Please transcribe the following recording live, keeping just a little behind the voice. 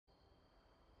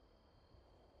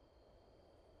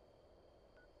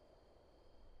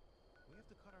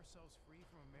ourselves free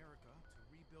from America to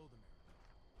rebuild America.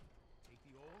 Take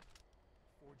the old,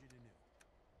 forge it anew.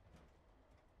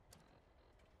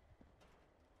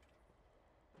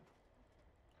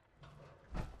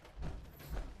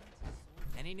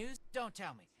 Any news? Don't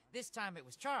tell me. This time it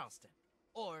was Charleston.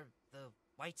 Or the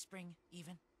White Spring,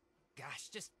 even. Gosh,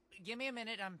 just give me a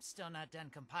minute. I'm still not done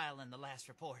compiling the last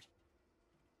report.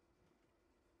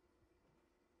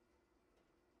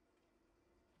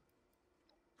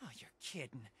 Oh, you're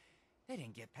kidding. They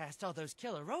didn't get past all those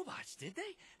killer robots, did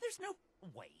they? There's no...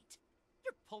 Wait.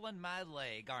 You're pulling my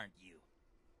leg, aren't you?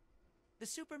 The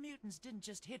super mutants didn't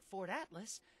just hit Fort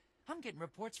Atlas. I'm getting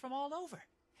reports from all over.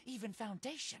 Even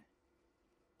Foundation.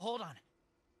 Hold on.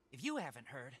 If you haven't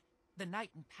heard, the Knight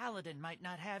and Paladin might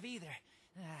not have either.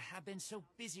 I've been so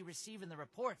busy receiving the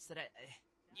reports that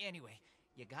Anyway,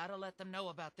 you gotta let them know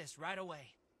about this right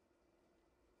away.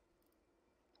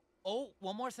 Oh,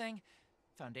 one more thing.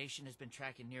 Foundation has been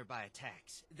tracking nearby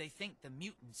attacks. They think the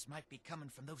mutants might be coming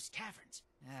from those caverns.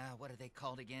 What are they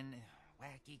called again?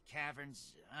 Wacky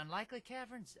caverns? Unlikely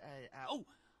caverns?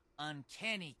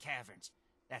 Uncanny caverns.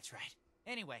 That's right.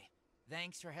 Anyway,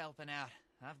 thanks for helping out.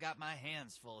 I've got my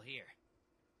hands full here.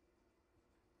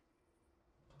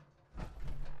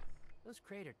 Those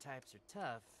crater types are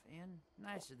tough and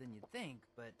nicer than you'd think,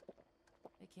 but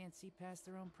they can't see past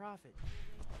their own profit.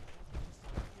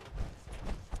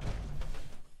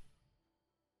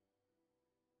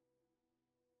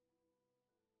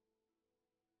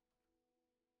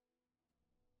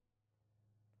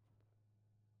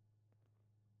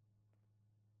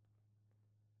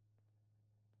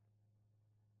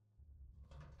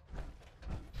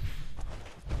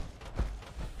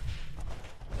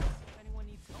 Anyone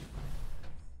needs help?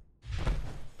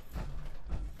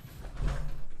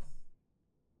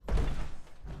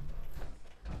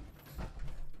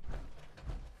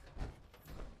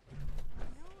 I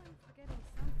know I'm forgetting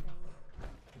something.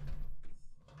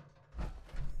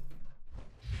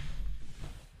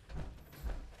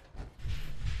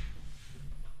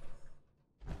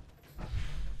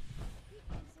 We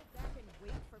can't sit back and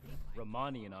wait for people.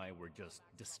 Romani and I were just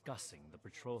discussing the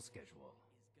patrol schedule.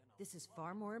 This is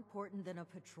far more important than a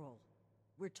patrol.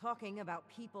 We're talking about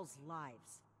people's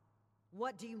lives.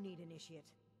 What do you need, Initiate?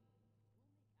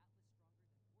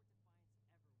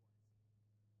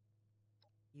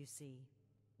 You see,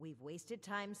 we've wasted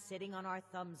time sitting on our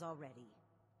thumbs already.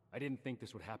 I didn't think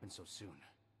this would happen so soon.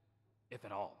 If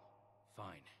at all.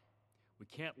 Fine. We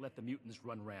can't let the mutants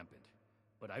run rampant,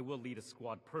 but I will lead a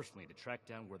squad personally to track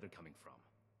down where they're coming from.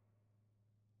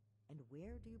 And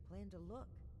where do you plan to look?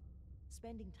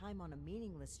 Spending time on a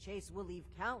meaningless chase will leave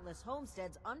countless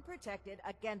homesteads unprotected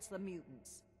against the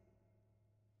mutants.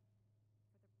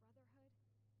 For the Brotherhood,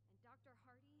 and Dr.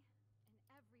 Hardy, and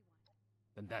everyone.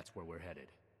 Then that's where we're headed.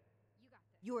 You got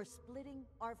this. You're splitting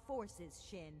our forces,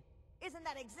 Shin. Isn't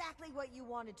that exactly what you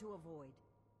wanted to avoid?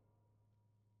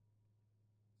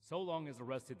 So long as the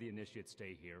rest of the Initiates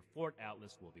stay here, Fort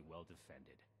Atlas will be well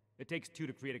defended. It takes two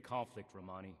to create a conflict,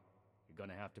 Romani. You're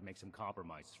gonna have to make some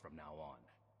compromises from now on.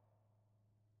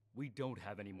 We don't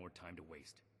have any more time to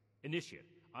waste. Initiate,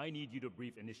 I need you to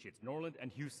brief Initiates Norland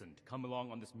and Houston to come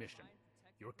along on this mission.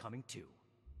 You're coming too.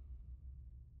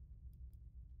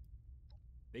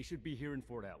 They should be here in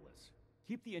Fort Atlas.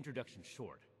 Keep the introduction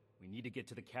short. We need to get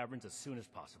to the caverns as soon as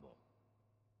possible.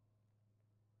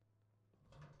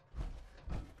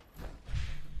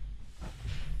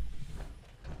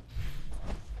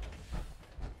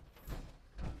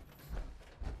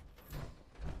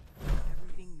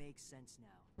 Everything makes sense now.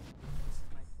 This is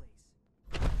my place.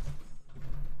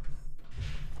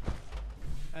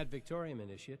 Ad Victoriam,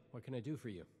 Initiate. What can I do for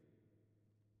you?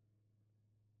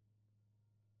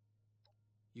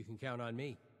 You can count on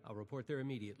me. I'll report there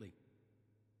immediately.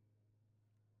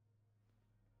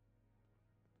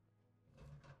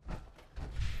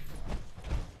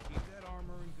 Keep that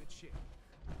armor in good shape.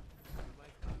 Your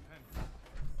life can depend on it.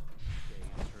 They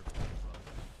interpret it wrong.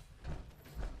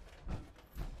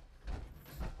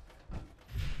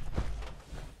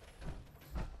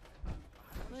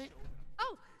 What?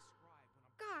 Oh!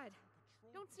 God!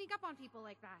 Don't sneak up on people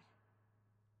like that.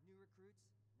 New recruits,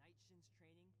 night shins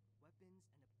training, weapons,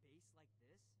 and a base like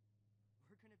this?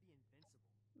 We're gonna be invincible.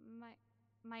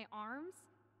 My arms?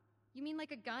 You mean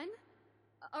like a gun?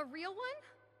 A real one?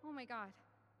 Oh my god.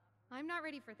 I'm not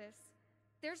ready for this.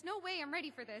 There's no way I'm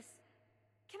ready for this.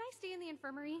 Can I stay in the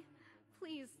infirmary?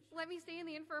 Please, let me stay in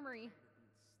the infirmary. Being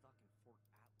stuck in Fort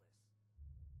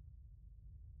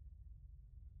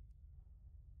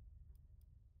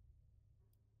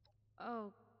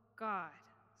Atlas. Oh god.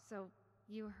 So,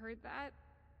 you heard that?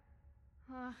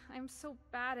 I'm so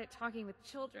bad at talking with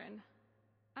children.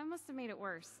 I must have made it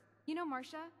worse. You know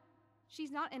Marcia?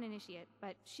 She's not an initiate,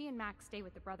 but she and Max stay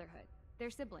with the Brotherhood. They're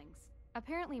siblings.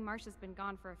 Apparently Marcia's been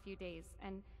gone for a few days,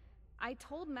 and I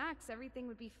told Max everything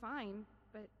would be fine,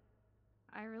 but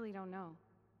I really don't know.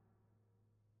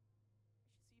 I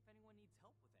should see if anyone needs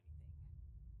help with anything.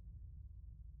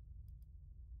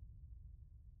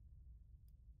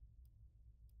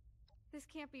 This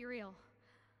can't be real.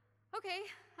 Okay,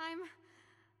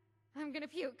 I'm gonna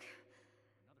puke.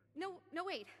 No,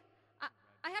 wait.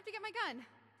 I have to get my gun.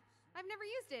 I've never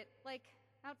used it, like,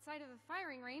 outside of the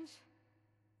firing range.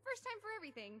 First time for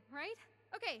everything, right?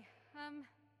 Okay,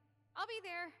 I'll be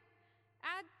there.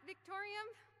 Ad Victorium?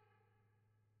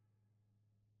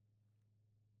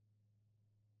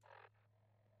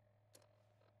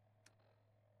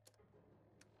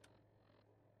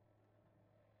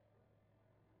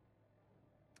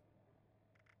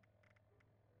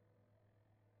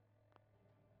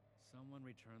 Someone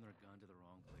returned their gun to the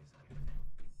wrong place again.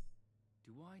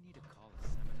 Do I need to call a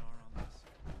seminar on this?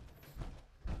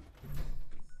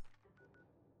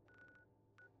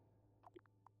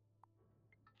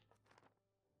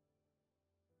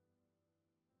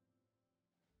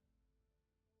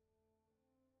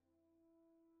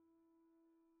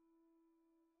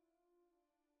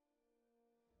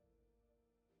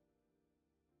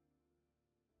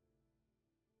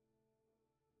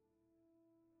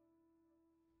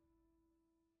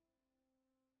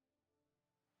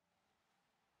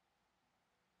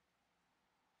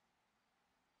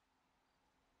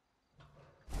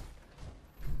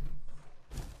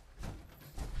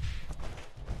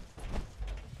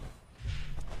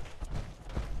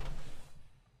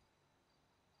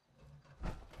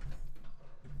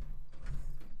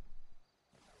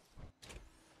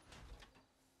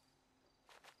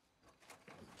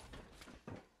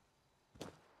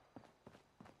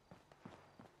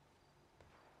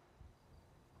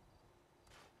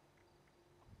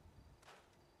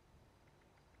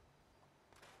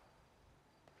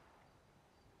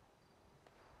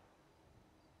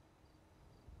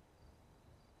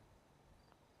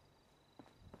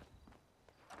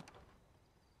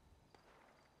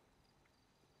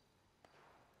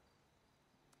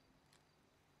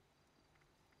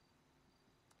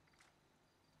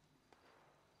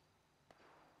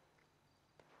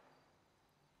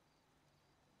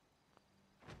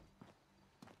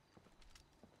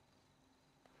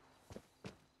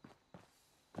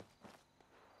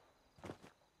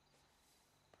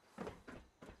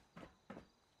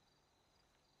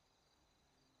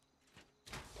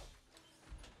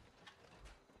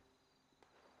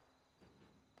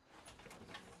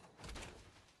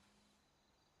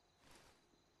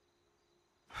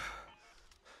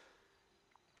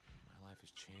 My life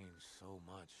has changed so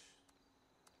much.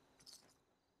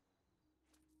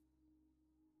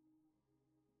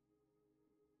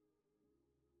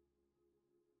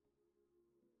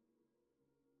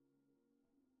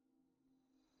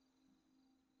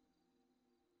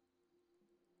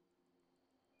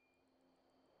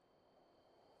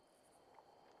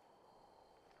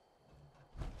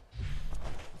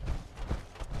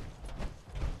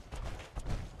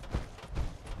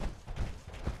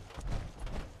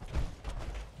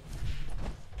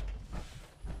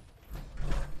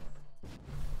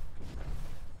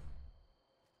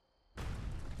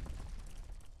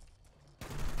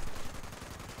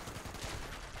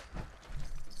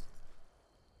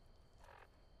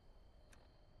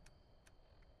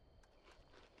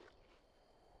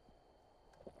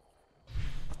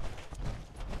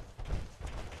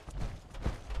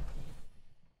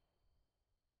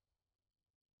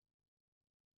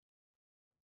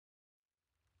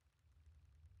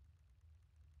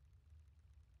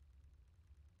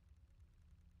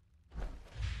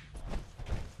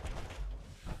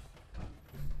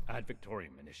 Ad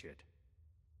Victorium, Initiate.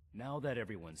 Now that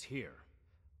everyone's here,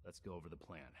 let's go over the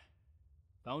plan.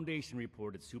 Foundation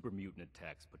reported super mutant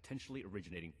attacks potentially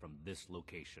originating from this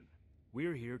location.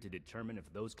 We're here to determine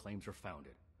if those claims are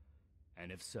founded.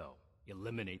 And if so,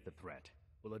 eliminate the threat.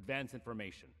 We'll advance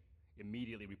information.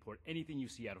 Immediately report anything you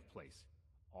see out of place.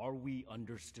 Are we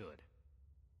understood?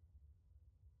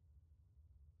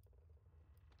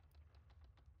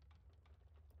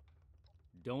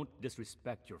 Don't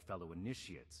disrespect your fellow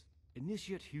initiates.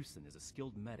 Initiate Houston is a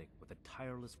skilled medic with a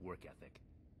tireless work ethic.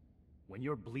 When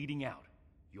you're bleeding out,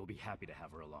 you'll be happy to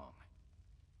have her along.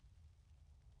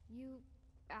 You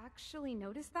actually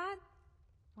noticed that?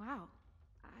 Wow.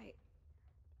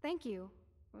 Thank you,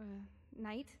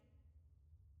 Knight.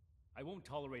 I won't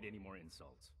tolerate any more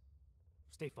insults.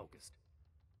 Stay focused.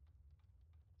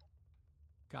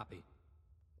 Copy.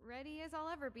 Ready as I'll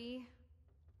ever be.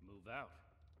 Move out.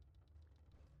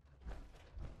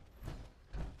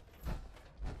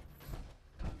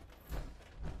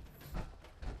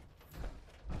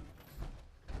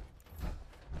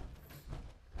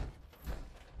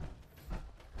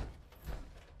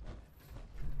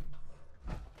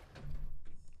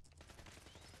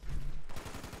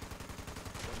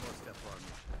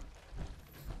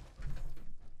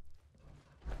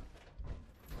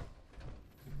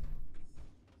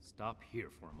 stop here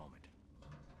for a moment.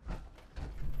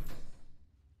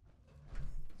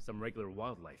 Some regular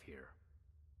wildlife here.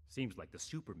 Seems like the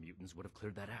super mutants would have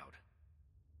cleared that out.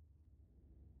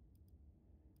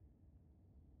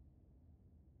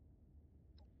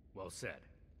 Well said.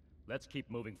 Let's keep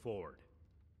moving forward.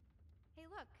 Hey,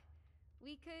 look.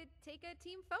 We could take a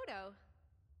team photo.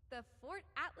 The Fort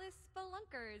Atlas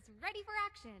Spelunkers, ready for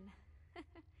action.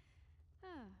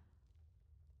 Huh.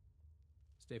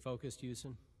 Stay focused,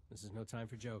 Houston. This is no time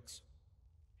for jokes.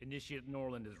 Initiate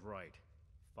Norland is right.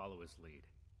 Follow his lead.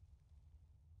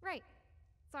 Right.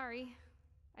 Sorry.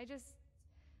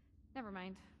 Never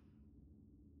mind.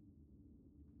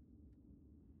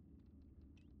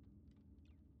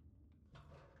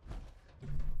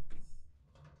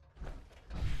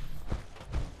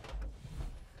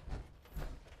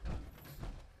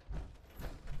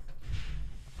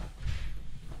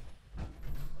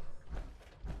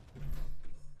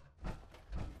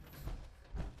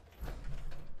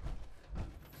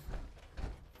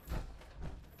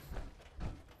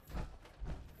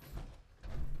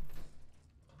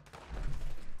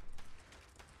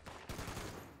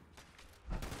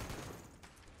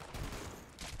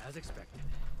 As expected.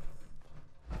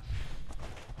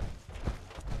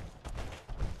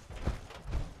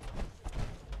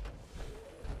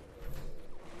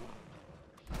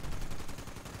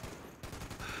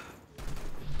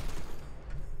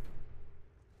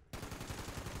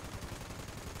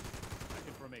 Back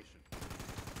in formation.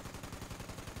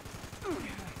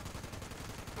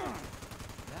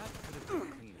 That could have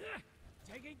been clean.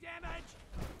 Taking damage!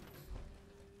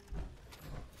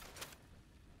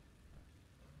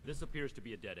 This appears to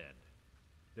be a dead end.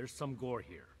 There's some gore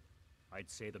here. I'd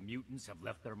say the mutants have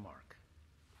left their mark.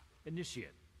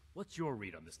 Initiate, what's your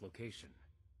read on this location?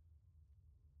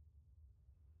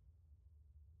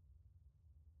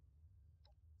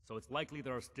 So it's likely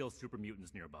there are still super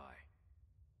mutants nearby.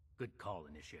 Good call,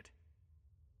 Initiate.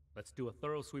 Let's do a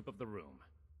thorough sweep of the room.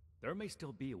 There may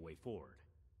still be a way forward.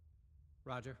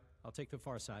 Roger. I'll take the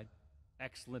far side.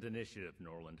 Excellent initiative,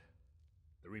 Norland.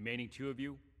 The remaining two of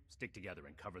you, stick together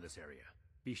and cover this area.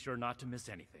 Be sure not to miss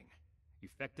anything.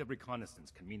 Effective reconnaissance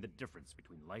can mean the difference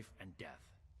between life and death.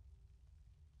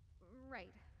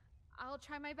 Right. I'll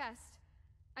try my best.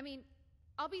 I mean,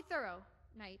 I'll be thorough,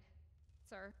 Knight,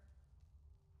 sir.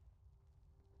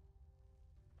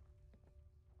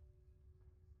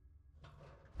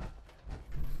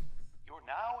 You're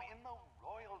now in the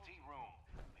royalty room,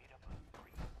 made up of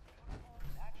three beautiful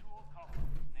natural colors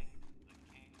named the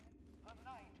King, the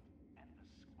Knight, and the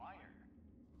Squire.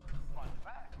 Fun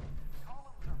fact,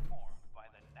 columns are formed by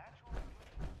the natural union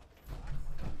of Scotland.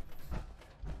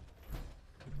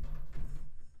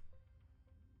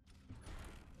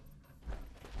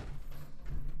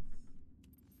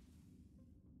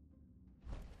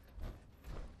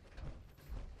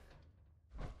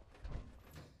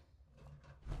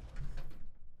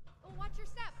 Oh, watch your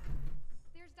step!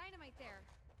 There's dynamite there.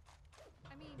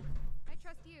 I mean, I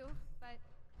trust you, but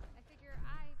I figure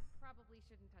I probably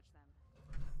shouldn't touch them.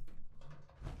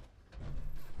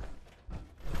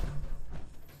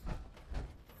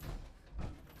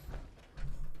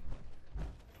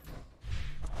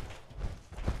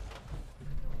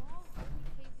 The wall really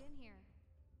caved in here.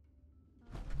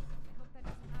 I hope that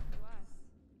doesn't happen to us.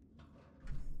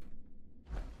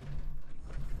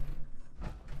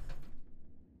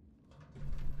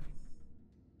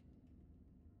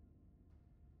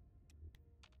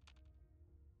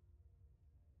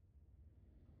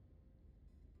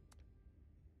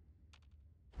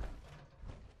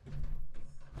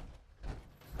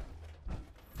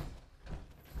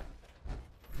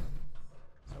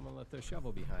 Someone left their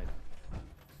shovel behind.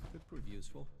 Could prove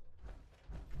useful.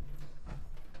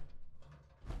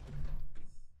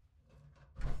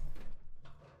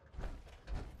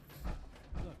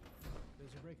 Look,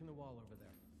 there's a break in the wall over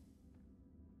there.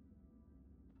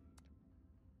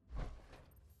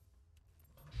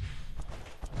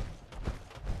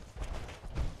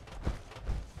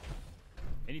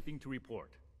 Anything to report?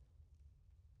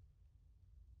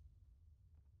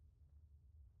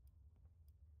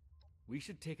 We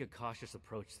should take a cautious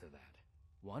approach to that.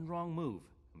 One wrong move,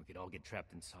 and we could all get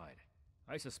trapped inside.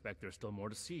 I suspect there's still more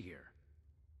to see here.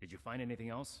 Did you find anything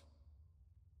else?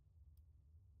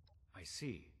 I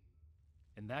see.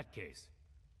 In that case,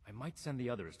 I might send the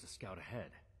others to scout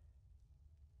ahead.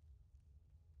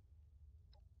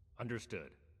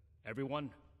 Understood.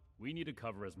 Everyone, we need to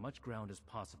cover as much ground as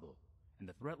possible, and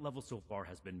the threat level so far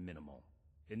has been minimal.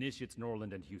 Initiates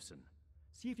Norland and Houston.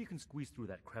 See if you can squeeze through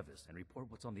that crevice and report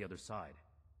what's on the other side.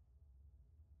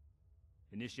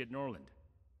 Initiate Norland,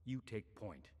 you take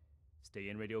point. Stay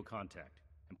in radio contact,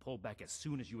 and pull back as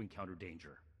soon as you encounter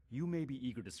danger. You may be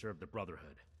eager to serve the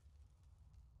Brotherhood.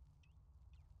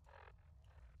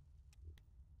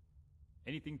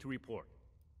 Anything to report?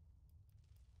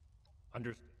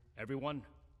 Everyone?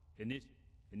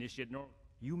 Initiate Nor...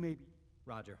 You may be...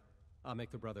 Roger. I'll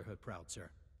make the Brotherhood proud, sir.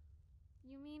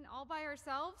 You mean all by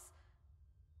ourselves?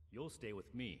 You'll stay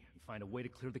with me and find a way to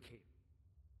clear the cave.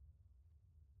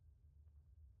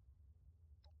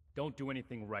 Don't do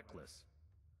anything reckless.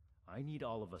 I need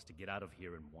all of us to get out of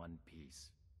here in one piece.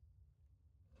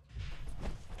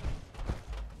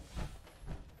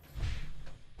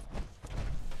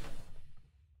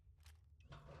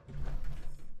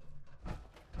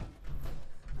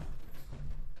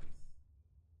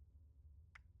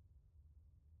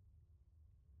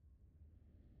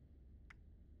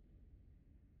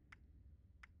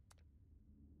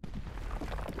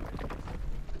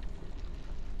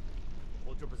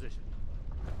 Hold your position.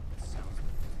 It sounds like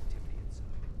there's activity inside.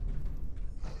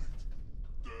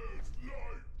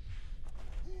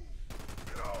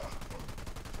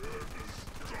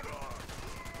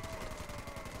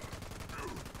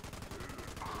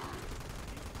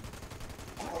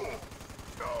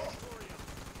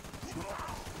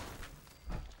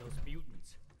 Those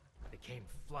mutants, they came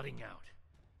flooding out.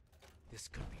 This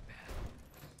could be bad.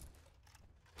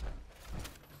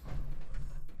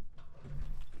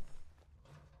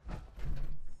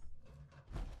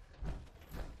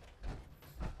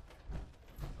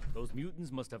 Those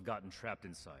mutants must have gotten trapped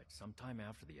inside sometime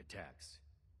after the attacks.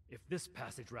 If this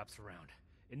passage wraps around,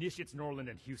 Initiates Norland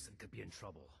and Houston could be in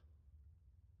trouble.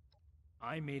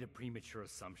 I made a premature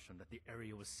assumption that the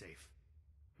area was safe.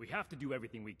 We have to do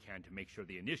everything we can to make sure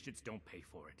the Initiates don't pay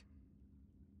for it.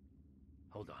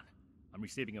 Hold on. I'm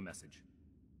receiving a message.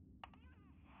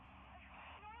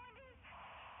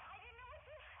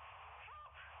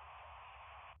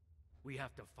 We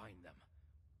have to find them.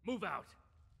 Move out!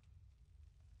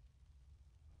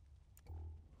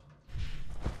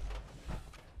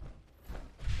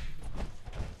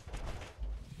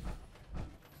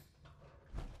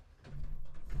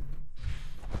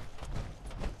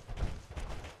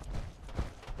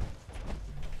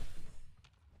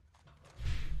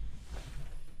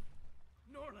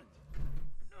 Norland!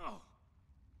 No!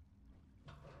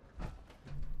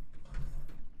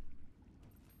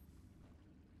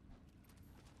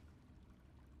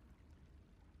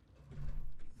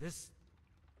 This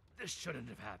shouldn't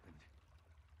have happened.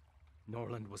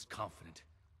 Norland was confident.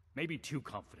 Maybe too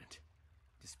confident.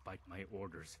 Despite my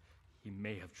orders, he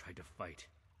may have tried to fight.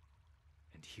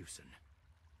 And Houston.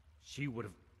 She would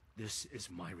have... This is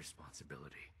my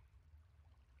responsibility.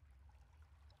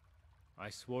 I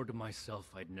swore to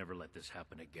myself I'd never let this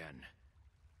happen again.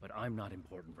 But I'm not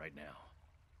important right now.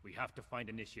 We have to find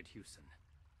Initiate Houston.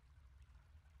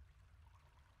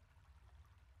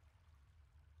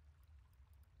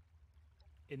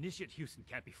 Initiate Houston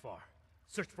can't be far.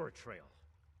 Search for a trail.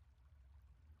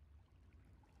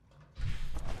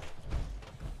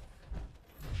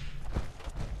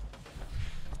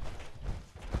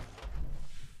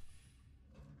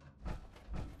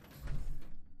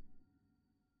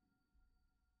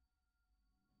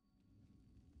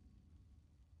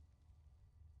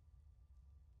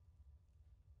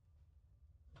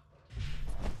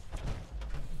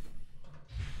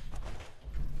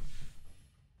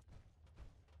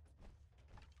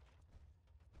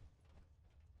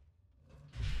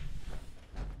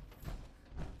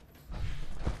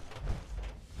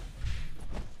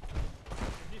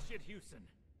 Houston.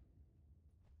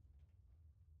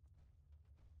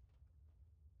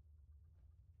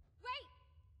 Wait!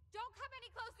 Don't come any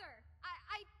closer!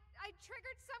 I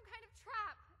triggered some kind of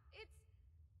trap.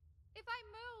 If I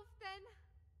move, then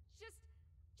just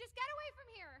get away from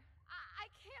here. I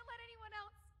can't let anyone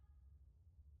else...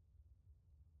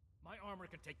 My armor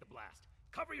can take the blast.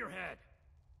 Cover your head!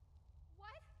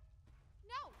 What?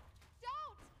 No!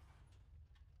 Don't!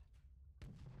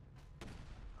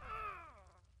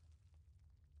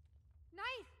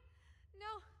 Knight!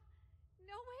 No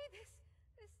way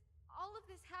all of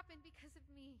this happened because of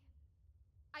me.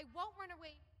 I won't run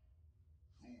away.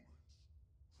 Humans,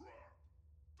 trap,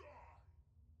 die!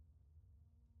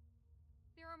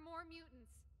 There are more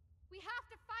mutants. We have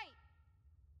to fight!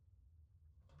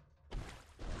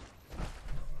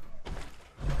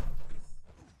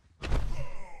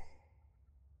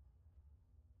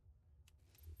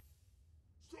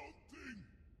 Something!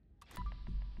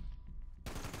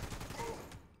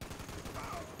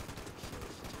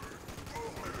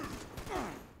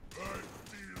 I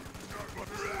feel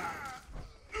nothing.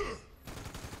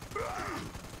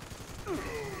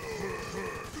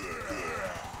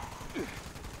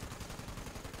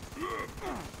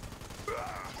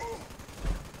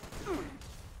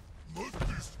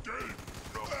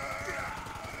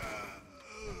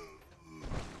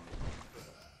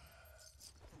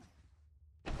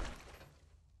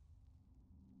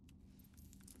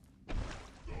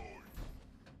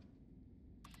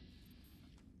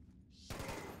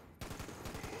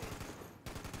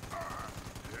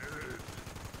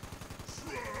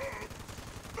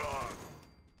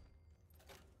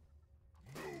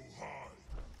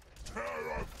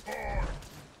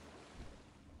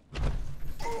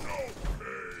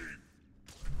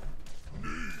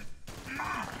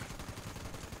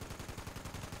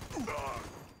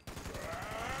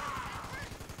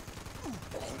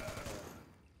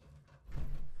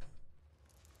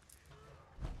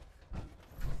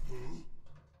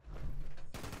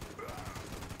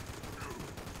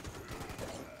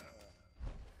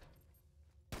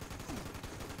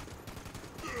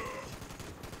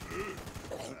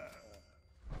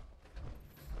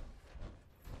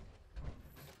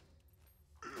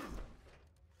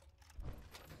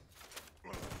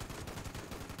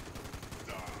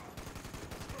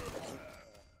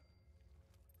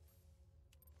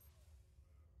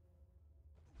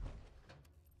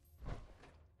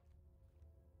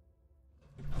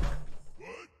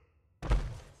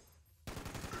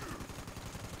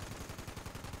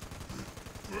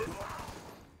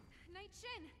 Night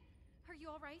Shin! Are you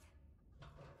alright?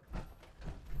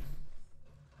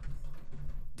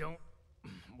 Don't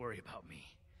worry about me.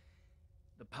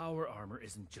 The power armor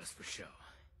isn't just for show.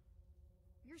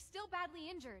 You're still badly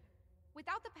injured.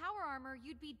 Without the power armor,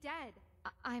 you'd be dead.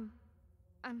 I'm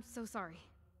so sorry.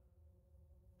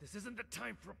 This isn't the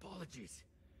time for apologies.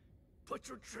 Put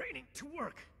your training to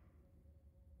work.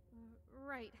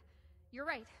 Right. You're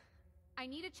right. I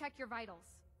need to check your vitals.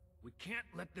 We can't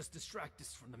let this distract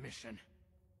us from the mission.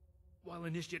 While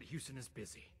Initiate Houston is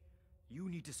busy, you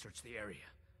need to search the area.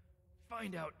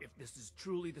 Find out if this is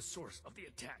truly the source of the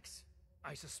attacks.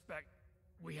 I suspect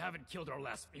we haven't killed our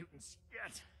last mutants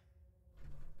yet.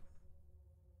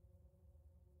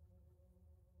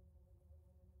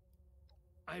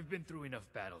 I've been through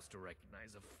enough battles to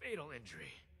recognize a fatal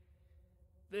injury.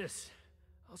 This,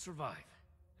 I'll survive,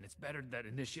 and it's better that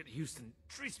Initiate Houston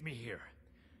treats me here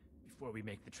before we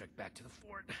make the trek back to the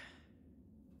fort.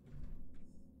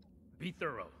 Be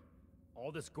thorough.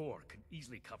 All this gore could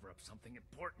easily cover up something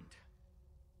important.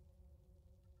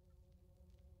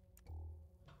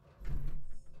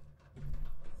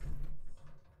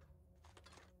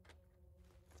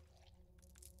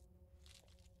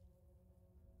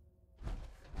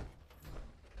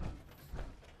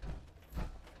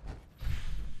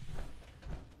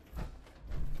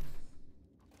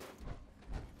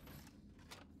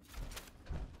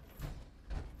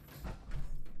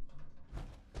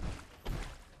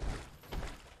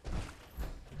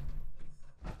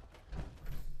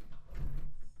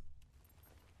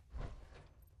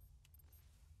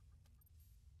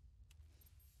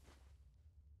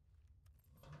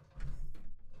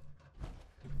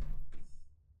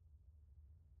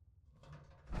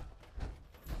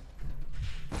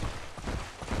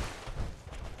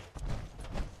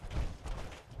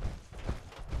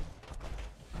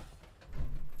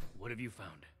 What have you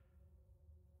found?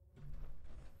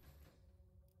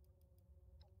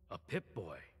 A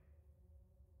Pip-Boy.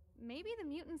 Maybe the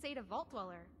mutants ate a Vault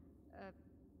Dweller.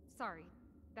 Sorry.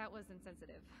 That was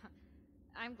insensitive.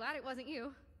 I'm glad it wasn't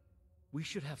you. We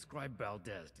should have Scribe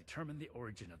Valdez determine the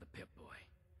origin of the Pip-Boy.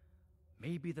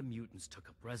 Maybe the mutants took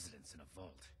up residence in a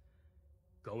vault.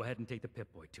 Go ahead and take the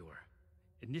Pip-Boy tour.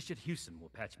 Initiate Houston will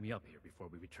patch me up here before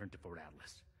we return to Fort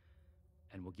Atlas.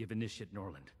 And we'll give Initiate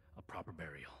Norland a proper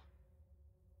burial.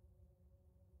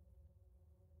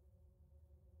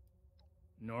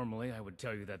 Normally, I would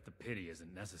tell you that the pity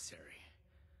isn't necessary.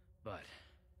 But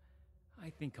I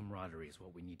think camaraderie is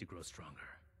what we need to grow stronger.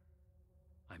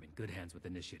 I'm in good hands with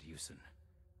Initiate Houston.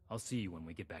 I'll see you when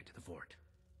we get back to the fort.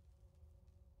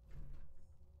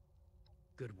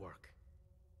 Good work.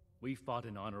 We fought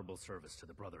in honorable service to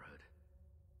the Brotherhood.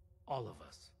 All of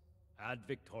us. Ad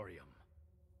Victoriam.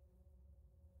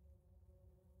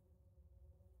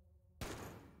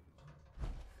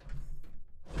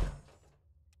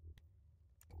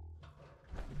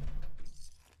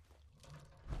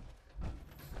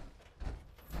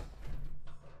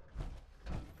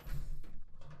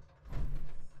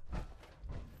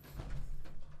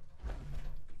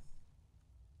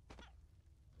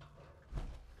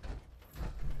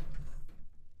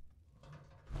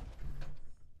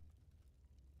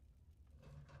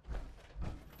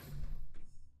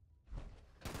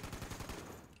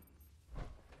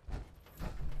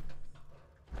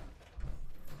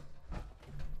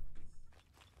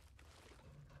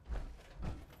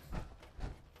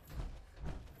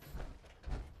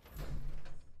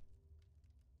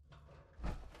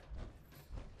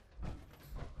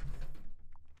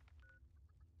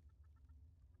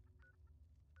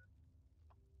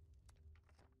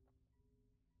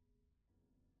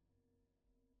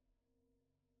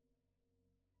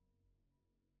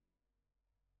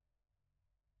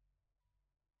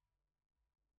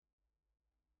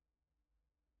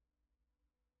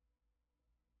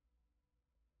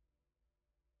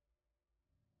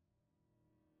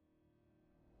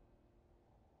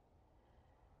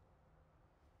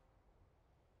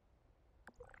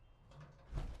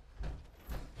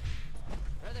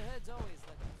 Brotherhood's always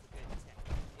looking for good tech.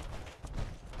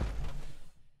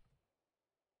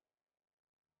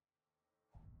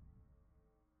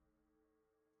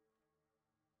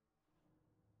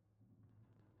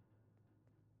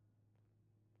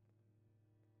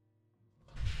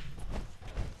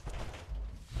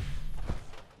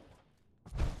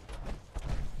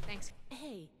 Thanks.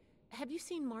 Hey, have you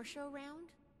seen Marcia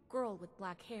around? Girl with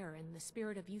black hair and the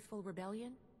spirit of youthful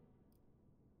rebellion?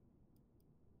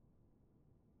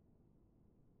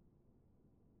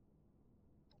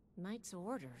 Knight's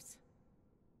orders.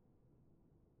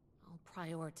 I'll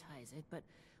prioritize it, but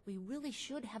we really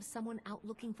should have someone out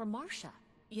looking for Marcia.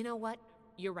 You know what?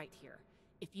 you're right here.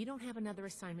 If you don't have another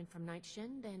assignment from Night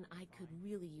Shin, then I could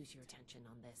really use your attention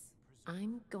on this.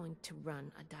 I'm going to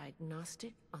run a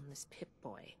diagnostic on this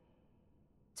Pip-Boy.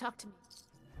 Talk to me.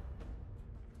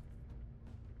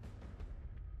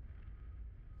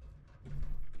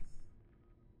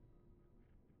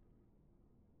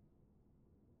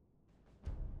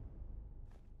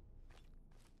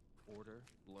 Order,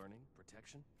 learning,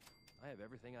 protection. I have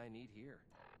everything I need here.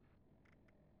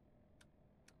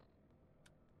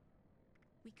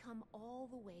 We come all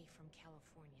the way from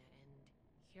California, and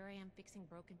here I am fixing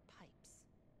broken pipes.